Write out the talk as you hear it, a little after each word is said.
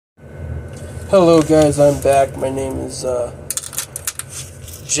Hello guys, I'm back. My name is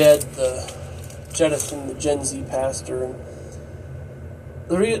Jed, the Jettison, the Gen Z pastor. And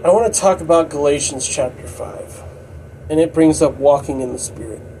I want to talk about Galatians chapter 5. And it brings up walking in the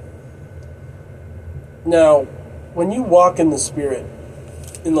Spirit. Now, when you walk in the Spirit,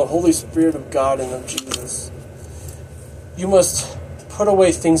 in the Holy Spirit of God and of Jesus, you must put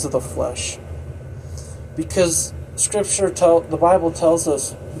away things of the flesh. Because the Bible tells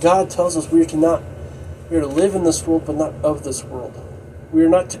us, God tells us we are to live in this world, but not of this world. We are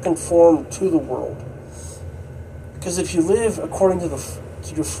not to conform to the world. Because if you live according to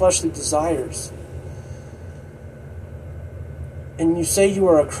your fleshly desires, and you say you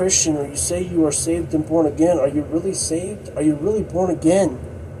are a Christian, or you say you are saved and born again, are you really saved? Are you really born again?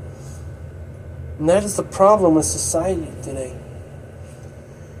 And that is the problem with society today.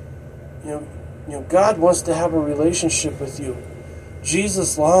 You know, God wants to have a relationship with you.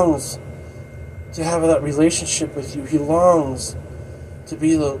 Jesus longs to have that relationship with you. He longs to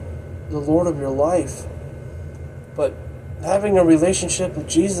be the Lord of your life. But having a relationship with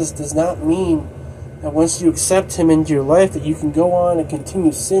Jesus does not mean that once you accept Him into your life that you can go on and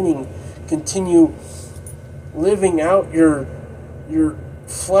continue sinning, continue living out your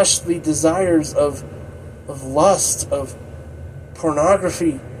fleshly desires of lust, of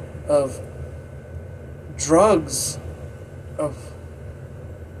pornography, of drugs, of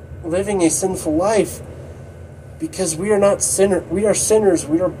living a sinful life, because we are not sinners. We are sinners.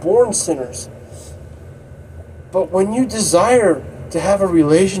 We are born sinners. But when you desire to have a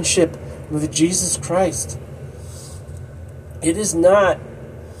relationship with Jesus Christ, it is not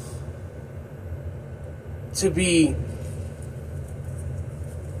to be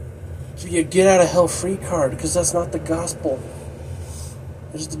a get out of hell free card, because that's not the gospel.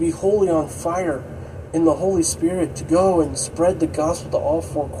 It is to be wholly on fire in the Holy Spirit, to go and spread the gospel to all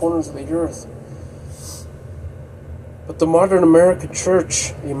four corners of the earth. But the modern American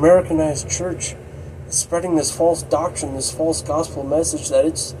church, the Americanized church, is spreading this false doctrine, this false gospel message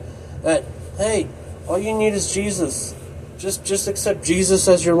that hey, all you need is Jesus. Just accept Jesus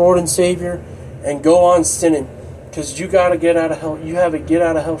as your Lord and Savior and go on sinning, because you got to get out of hell. You have a get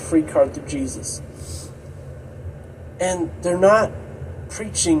out of hell free card through Jesus. And they're not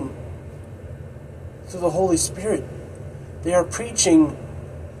preaching through the Holy Spirit. They are preaching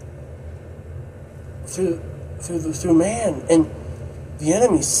through man. And the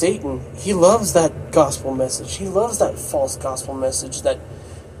enemy, Satan, he loves that gospel message. He loves that false gospel message that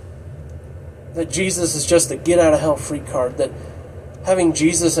Jesus is just a get out of hell free card, that having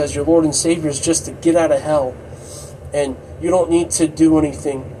Jesus as your Lord and Savior is just to get out of hell, and you don't need to do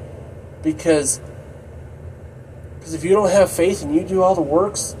anything, because if you don't have faith and you do all the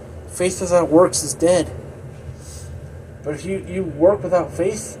works, faith without works is dead. But if you work without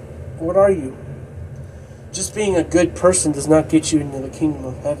faith, what are you? Just being a good person does not get you into the kingdom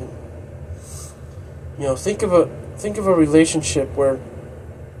of heaven. You know, think of a relationship where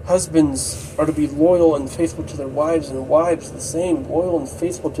husbands are to be loyal and faithful to their wives, and wives the same, loyal and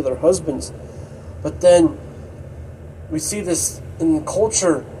faithful to their husbands. But then we see this in the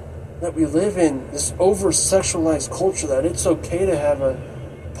culture that we live in, this over-sexualized culture, that it's okay to have a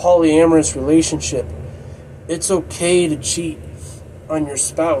polyamorous relationship. It's okay to cheat on your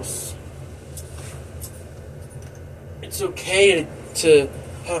spouse. It's okay to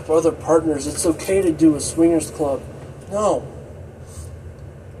have other partners. It's okay to do a swingers club. No.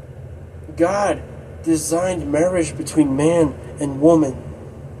 God designed marriage between man and woman.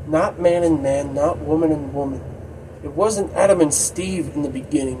 Not man and man, not woman and woman. It wasn't Adam and Steve in the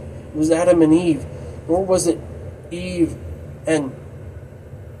beginning. It was Adam and Eve. Nor was it Eve and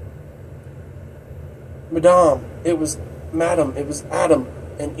Madame. It was Adam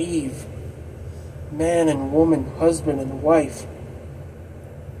and Eve. Man and woman, husband and wife.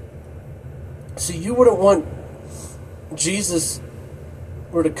 So you wouldn't want Jesus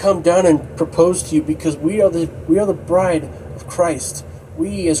were to come down and propose to you, because we are the bride of Christ.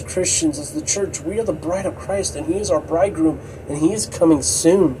 We as Christians, as the church, we are the bride of Christ, and He is our bridegroom, and He is coming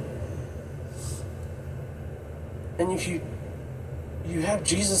soon. And if you have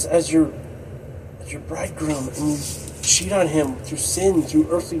Jesus as your bridegroom, and you cheat on Him through sin, through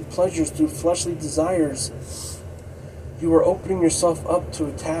earthly pleasures, through fleshly desires, you are opening yourself up to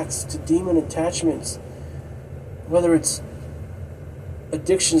attacks, to demon attachments, whether it's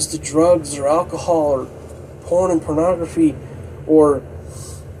addictions to drugs or alcohol or porn and pornography, or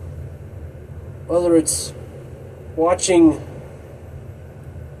whether it's watching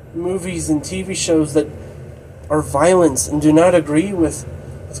movies and TV shows that are violence and do not agree with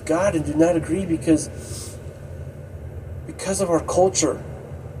God, and do not agree because of our culture.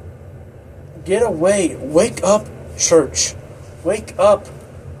 Get away. Wake up, church. Wake up,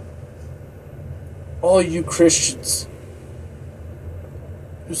 all you Christians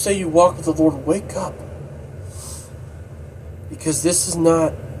who say you walk with the Lord. Wake up. Because Jesus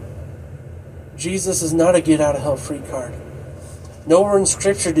is not a get out of hell free card. Nowhere in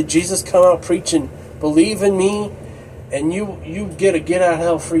Scripture did Jesus come out preaching, believe in me, and you get a get out of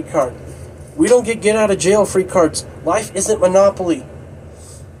hell free card. We don't get out of jail free cards. Life isn't Monopoly.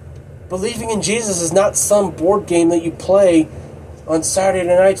 Believing in Jesus is not some board game that you play on Saturday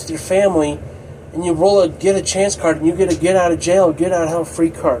nights with your family, and you get a chance card, and you get a get out of jail, get out of hell free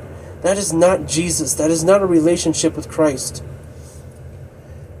card. That is not Jesus. That is not a relationship with Christ.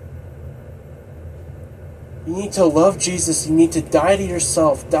 You need to love Jesus. You need to die to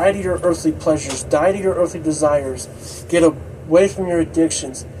yourself, die to your earthly pleasures, die to your earthly desires. Get away from your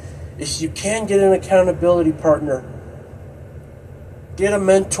addictions. If you can, get an accountability partner. Get a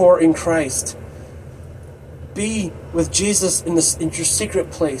mentor in Christ. Be with Jesus in your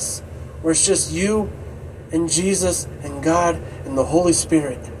secret place, where it's just you and Jesus and God and the Holy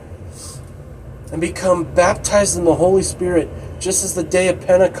Spirit. And become baptized in the Holy Spirit, just as the day of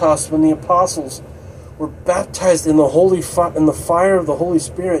Pentecost when the apostles were baptized in the fire of the Holy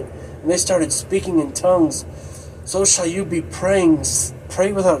Spirit, and they started speaking in tongues. So shall you be praying.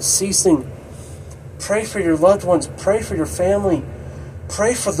 Pray without ceasing. Pray for your loved ones. Pray for your family.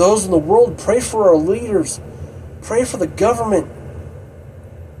 Pray for those in the world. Pray for our leaders. Pray for the government.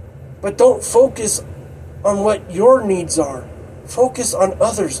 But don't focus on what your needs are. Focus on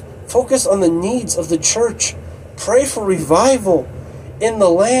others. Focus on the needs of the church. Pray for revival in the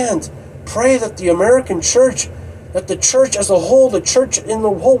land. Pray that the American church, that the church as a whole, the church in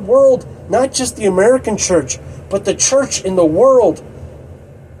the whole world, not just the American church, but the church in the world,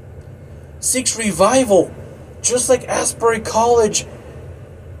 seeks revival. Just like Asbury College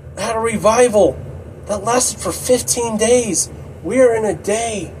had a revival that lasted for 15 days. We are in a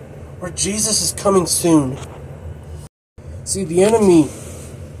day where Jesus is coming soon. See, the enemy,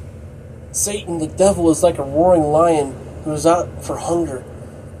 Satan, the devil, is like a roaring lion who is out for hunger.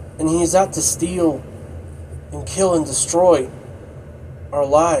 And he is out to steal and kill and destroy our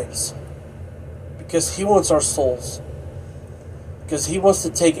lives. Because he wants our souls. Because he wants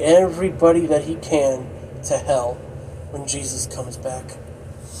to take everybody that he can to hell when Jesus comes back.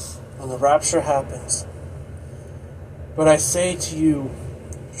 When the rapture happens. But I say to you,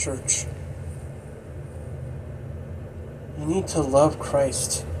 church, you need to love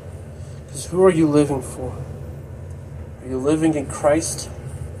Christ. Because who are you living for? Are you living in Christ?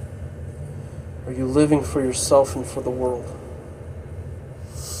 Are you living for yourself and for the world?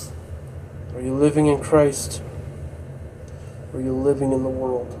 Are you living in Christ? Or are you living in the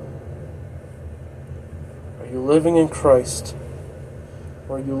world? Are you living in Christ?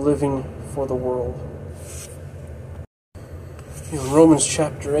 Or are you living for the world? In Romans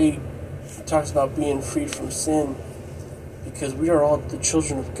chapter 8, it talks about being freed from sin. Because we are all the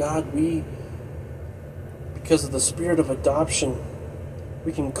children of God. Because of the spirit of adoption,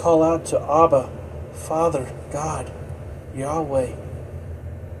 we can call out to Abba, Father, God, Yahweh,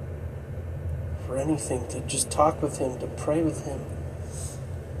 for anything, to just talk with Him, to pray with Him.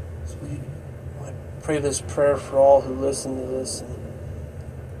 So I pray this prayer for all who listen to this, and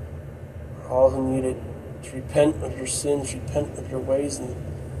for all who need it, to repent of your sins, repent of your ways, and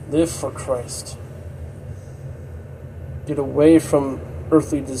live for Christ. Get away from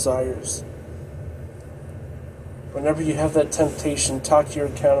earthly desires. Whenever you have that temptation, talk to your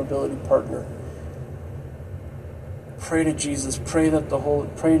accountability partner. Pray to Jesus. Pray to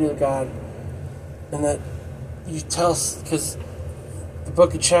God, and that you tell us, because the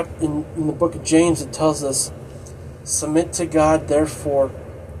book of in the book of James it tells us, submit to God, therefore,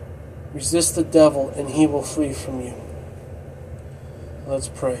 resist the devil, and he will flee from you. Let's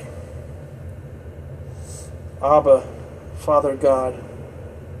pray. Abba, Father God,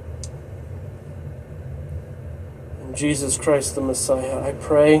 in Jesus Christ the Messiah, I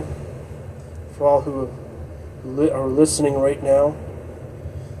pray for all who are listening right now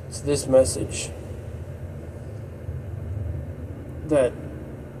to this message, that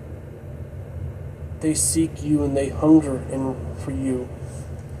they seek you and they hunger for you,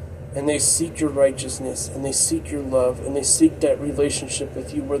 and they seek your righteousness, and they seek your love, and they seek that relationship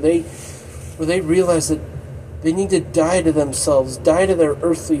with you, where they realize that they need to die to themselves, die to their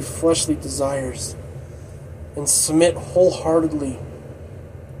earthly, fleshly desires, and submit wholeheartedly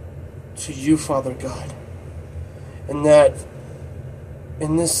to you, Father God. And that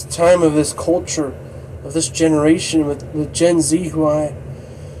in this time of this culture, of this generation, with Gen Z, who are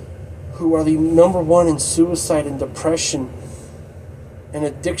the number one in suicide and depression and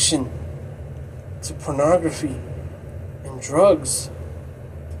addiction, to pornography and drugs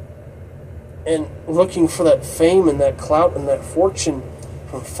and looking for that fame and that clout and that fortune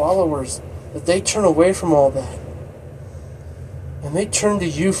from followers, that they turn away from all that. And they turn to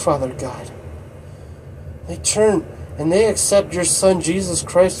you, Father God. They turn and they accept your Son, Jesus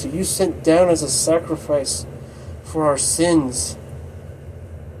Christ, that you sent down as a sacrifice for our sins.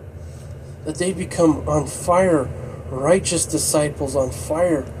 That they become on fire, righteous disciples on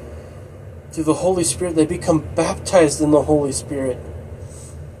fire through the Holy Spirit. They become baptized in the Holy Spirit.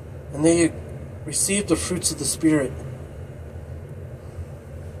 And they receive the fruits of the Spirit.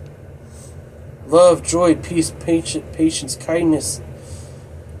 Love, joy, peace, patience, kindness,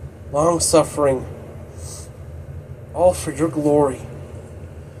 long-suffering, all for your glory.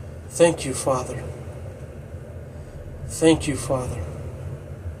 Thank you, Father. Thank you, Father.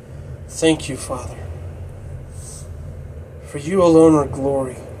 Thank you, Father. For you alone are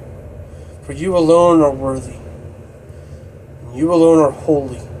glory. For you alone are worthy. And you alone are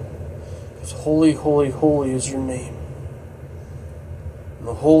holy. Because holy, holy, holy is your name. And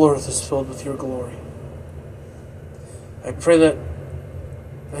the whole earth is filled with your glory. I pray that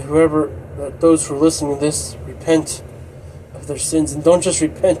those who are listening to this repent of their sins, and don't just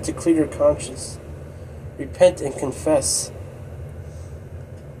repent to clear your conscience. Repent and confess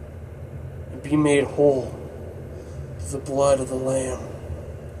and be made whole through the blood of the Lamb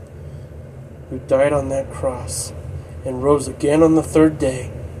who died on that cross and rose again on the third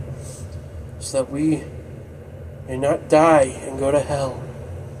day, so that we may not die and go to hell,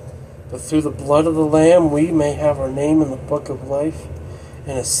 but through the blood of the Lamb we may have our name in the book of life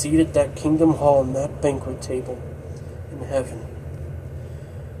and a seat at that kingdom hall and that banquet table in heaven.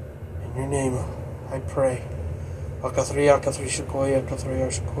 In your name I pray. I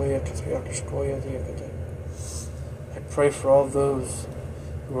pray for all those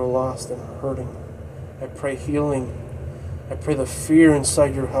who are lost and are hurting. I pray healing. I pray the fear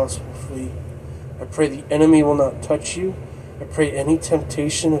inside your house will flee. I pray the enemy will not touch you. I pray any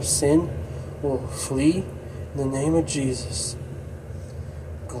temptation of sin will flee in the name of Jesus.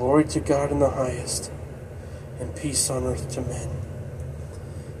 Glory to God in the highest, and peace on earth to men.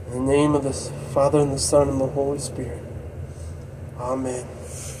 In the name of the Father, and the Son, and the Holy Spirit. Amen.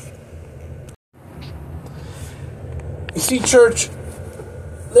 You see, church,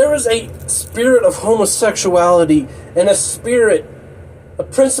 there is a spirit of homosexuality and a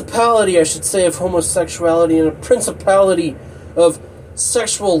principality, I should say, of homosexuality and a principality of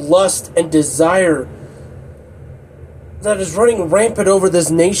sexual lust and desire that is running rampant over this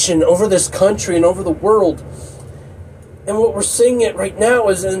nation, over this country, and over the world. And what we're seeing it right now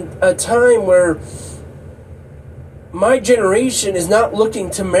is in a time where my generation is not looking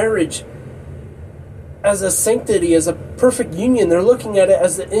to marriage as a sanctity, as a perfect union. They're looking at it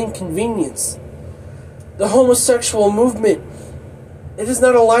as an inconvenience. The homosexual movement, it is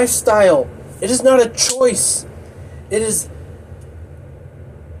not a lifestyle. It is not a choice. It is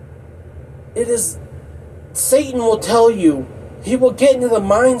Satan will tell you, he will get into the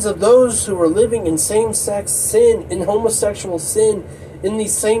minds of those who are living in same-sex sin, in homosexual sin, in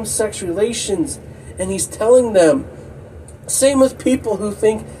these same-sex relations, and he's telling them. Same with people who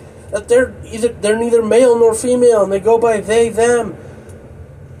think that they're neither male nor female, and they go by they, them.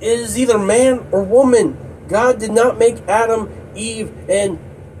 It is either man or woman. God did not make Adam, Eve, and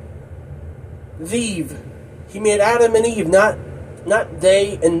Theve. He made Adam and Eve, not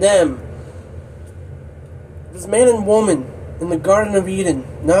they and them. It was man and woman in the Garden of Eden,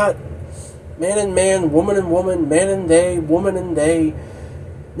 not man and man, woman and woman, man and they, woman and they.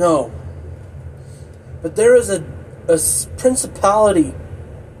 No. But there is a principality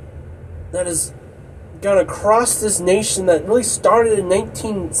that has gone across this nation that really started in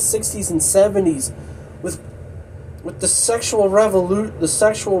 1960s and 70s with the sexual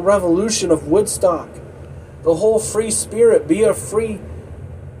revolution of Woodstock. The whole free spirit, be a free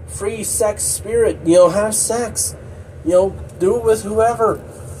sex spirit, have sex, do it with whoever.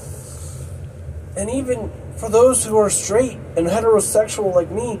 And even for those who are straight and heterosexual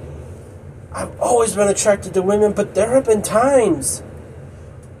like me, I've always been attracted to women, but there have been times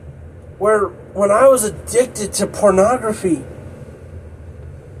where when I was addicted to pornography,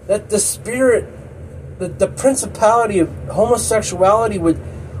 that the spirit, the principality of homosexuality would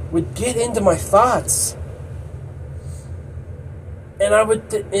get into my thoughts.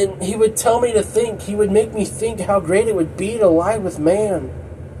 And he would tell me to think, he would make me think how great it would be to lie with man.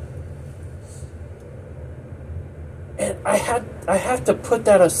 And I have to put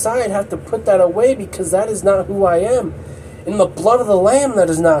that aside, have to put that away, because that is not who I am. In the blood of the Lamb,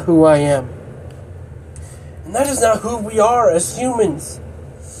 that is not who I am. And that is not who we are as humans.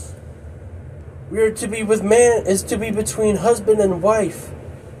 We are to be with man is to be between husband and wife.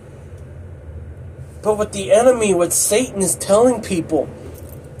 But what the enemy, what Satan is telling people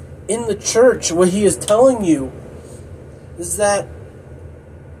in the church, what he is telling you is that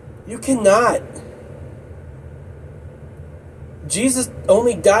you cannot. Jesus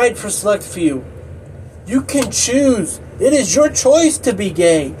only died for select few. You can choose. It is your choice to be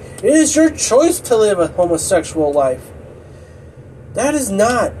gay. It is your choice to live a homosexual life. That is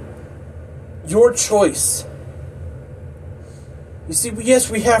not your choice. You see, yes,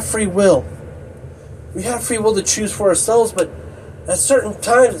 we have free will. We have free will to choose for ourselves, but at certain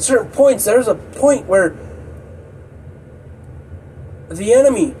times, at certain points, there's a point where the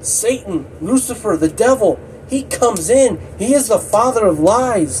enemy, Satan, Lucifer, the devil, he comes in. He is the father of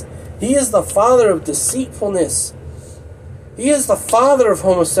lies. He is the father of deceitfulness. He is the father of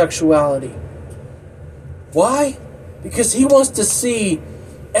homosexuality. Why? Because he wants to see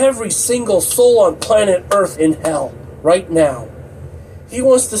every single soul on planet Earth in hell right now. He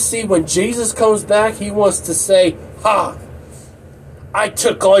wants to see when Jesus comes back, he wants to say, "Ha! I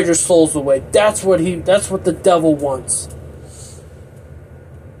took all your souls away." That's what the devil wants.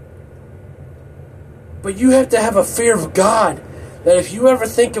 But you have to have a fear of God, that if you ever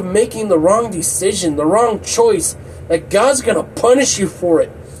think of making the wrong decision, the wrong choice, that God's going to punish you for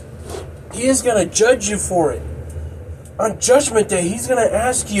it. He is going to judge you for it. On Judgment Day, he's going to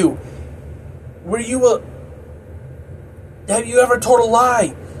ask you, have you ever told a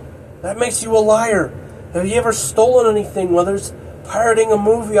lie? That makes you a liar. Have you ever stolen anything, whether it's pirating a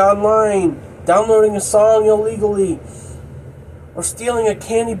movie online, downloading a song illegally, or stealing a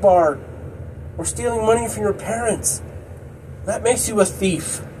candy bar, or stealing money from your parents? That makes you a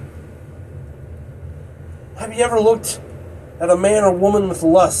thief. Have you ever looked at a man or woman with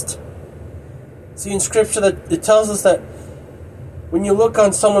lust? See, in Scripture, that it tells us that when you look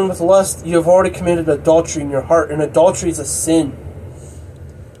on someone with lust, you have already committed adultery in your heart, and adultery is a sin.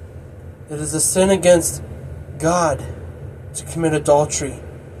 It is a sin against God to commit adultery.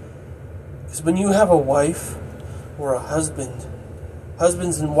 Because when you have a wife or a husband,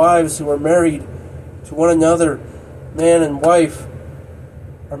 husbands and wives who are married to one another, man and wife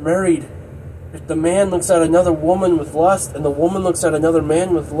are married. If the man looks at another woman with lust and the woman looks at another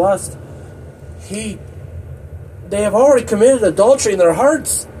man with lust, they have already committed adultery in their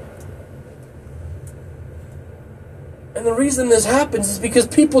hearts. And the reason this happens is because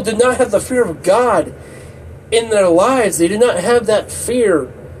people do not have the fear of God in their lives. They do not have that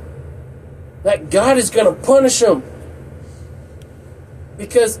fear that God is going to punish them.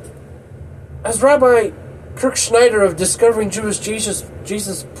 Because, as Rabbi Kirk Schneider of Discovering Jewish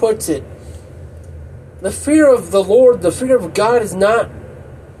Jesus puts it, the fear of the Lord, the fear of God, is not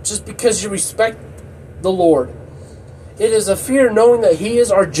just because you respect the Lord. It is a fear knowing that He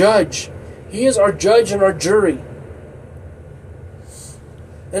is our judge. He is our judge and our jury.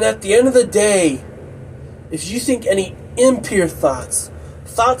 And at the end of the day, if you think any impure thoughts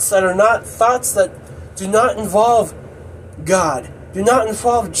that do not involve God, do not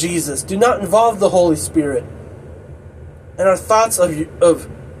involve Jesus, do not involve the Holy Spirit, and are thoughts of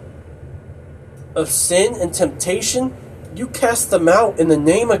sin and temptation, you cast them out in the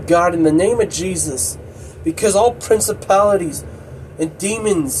name of God, in the name of Jesus, because all principalities and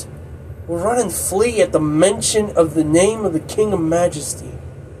demons will run and flee at the mention of the name of the King of Majesty.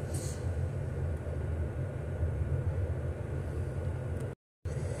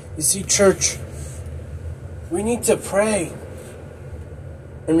 You see, church, we need to pray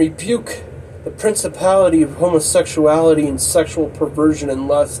and rebuke the principality of homosexuality and sexual perversion and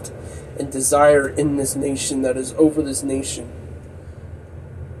lust and desire in this nation, that is over this nation.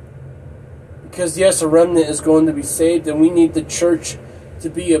 Because yes, a remnant is going to be saved, and we need the church to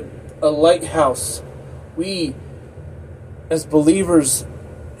be a lighthouse. We, as believers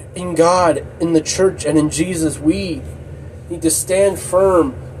in God, in the church, and in Jesus, we need to stand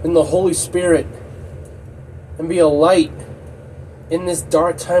firm in the Holy Spirit and be a light in this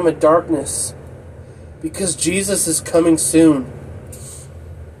dark time of darkness, because Jesus is coming soon.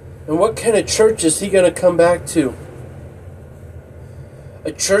 And what kind of church is He going to come back to?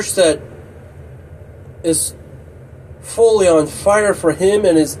 A church that is fully on fire for Him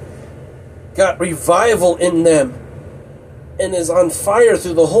and has got revival in them and is on fire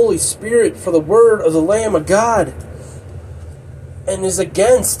through the Holy Spirit for the Word of the Lamb of God, and is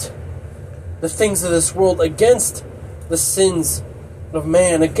against the things of this world, against the sins of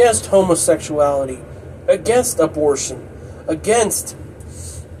man, against homosexuality, against abortion, against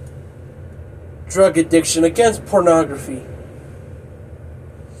drug addiction, against pornography.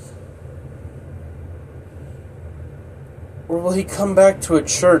 Or will He come back to a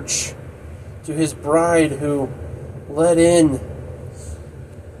church to his bride who let in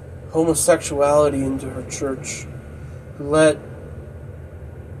homosexuality into her church, who let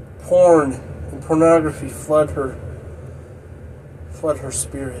porn and pornography flood her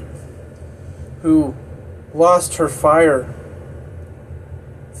spirit, who lost her fire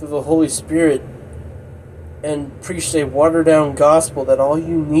through the Holy Spirit and preached a watered-down gospel that all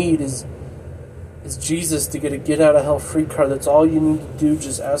you need is Jesus to get a get-out-of-hell free card. That's all you need to do.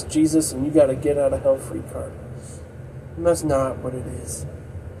 Just ask Jesus and you got a get-out-of-hell free card. And that's not what it is.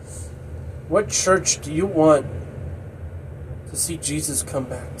 What church do you want to see Jesus come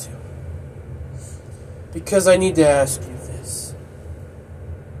back to? Because I need to ask you this.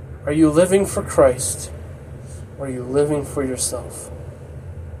 Are you living for Christ, or are you living for yourself?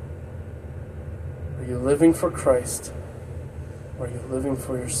 Are you living for Christ, or are you living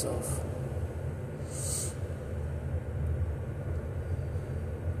for yourself?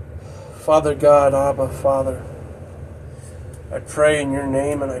 Father God, Abba, Father, I pray in your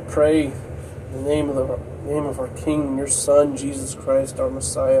name, and I pray in the name of our King and your Son, Jesus Christ, our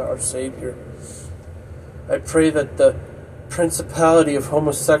Messiah, our Savior. I pray that the principality of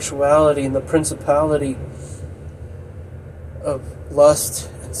homosexuality and the principality of lust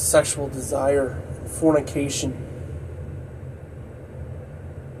and sexual desire and fornication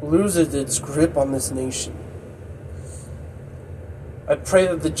loses its grip on this nation. I pray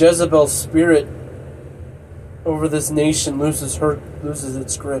that the Jezebel spirit over this nation loses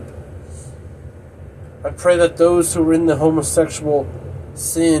its grip. I pray that those who are in the homosexual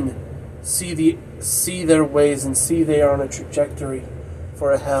sin see their ways and see they are on a trajectory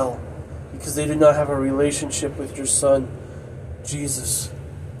for a hell because they do not have a relationship with your Son, Jesus,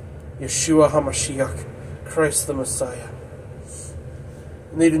 Yeshua HaMashiach, Christ the Messiah.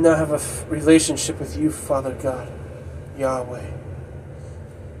 And they do not have a relationship with you, Father God, Yahweh.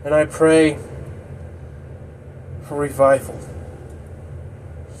 And I pray for revival.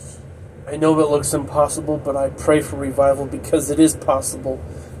 I know it looks impossible, but I pray for revival because it is possible.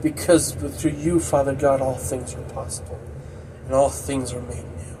 Because through you, Father God, all things are possible. And all things are made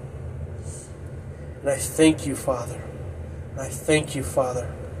new. And I thank you, Father. And I thank you,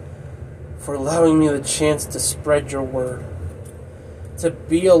 Father, for allowing me the chance to spread your word. To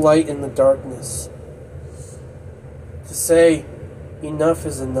be a light in the darkness. To say, enough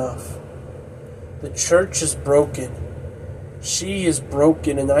is enough. The church is broken. She is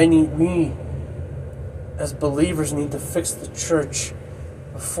broken, and we, as believers, need to fix the church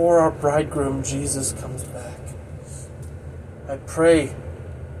before our bridegroom Jesus comes back. I pray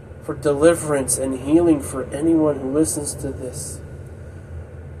for deliverance and healing for anyone who listens to this.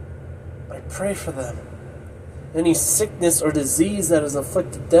 I pray for them. Any sickness or disease that has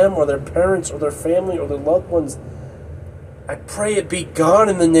afflicted them or their parents or their family or their loved ones, I pray it be gone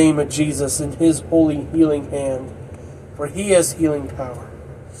in the name of Jesus in his holy healing hand, for he has healing power.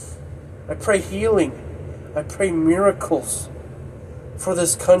 I pray healing. I pray miracles for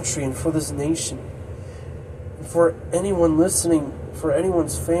this country and for this nation. And for anyone listening, for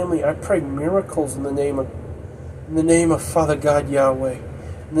anyone's family, I pray miracles in the name of Father God Yahweh,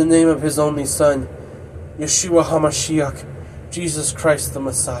 in the name of his only Son, Yeshua HaMashiach, Jesus Christ the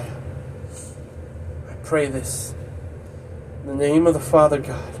Messiah. I pray this in the name of the Father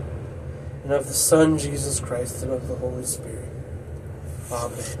God, and of the Son Jesus Christ, and of the Holy Spirit.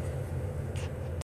 Amen.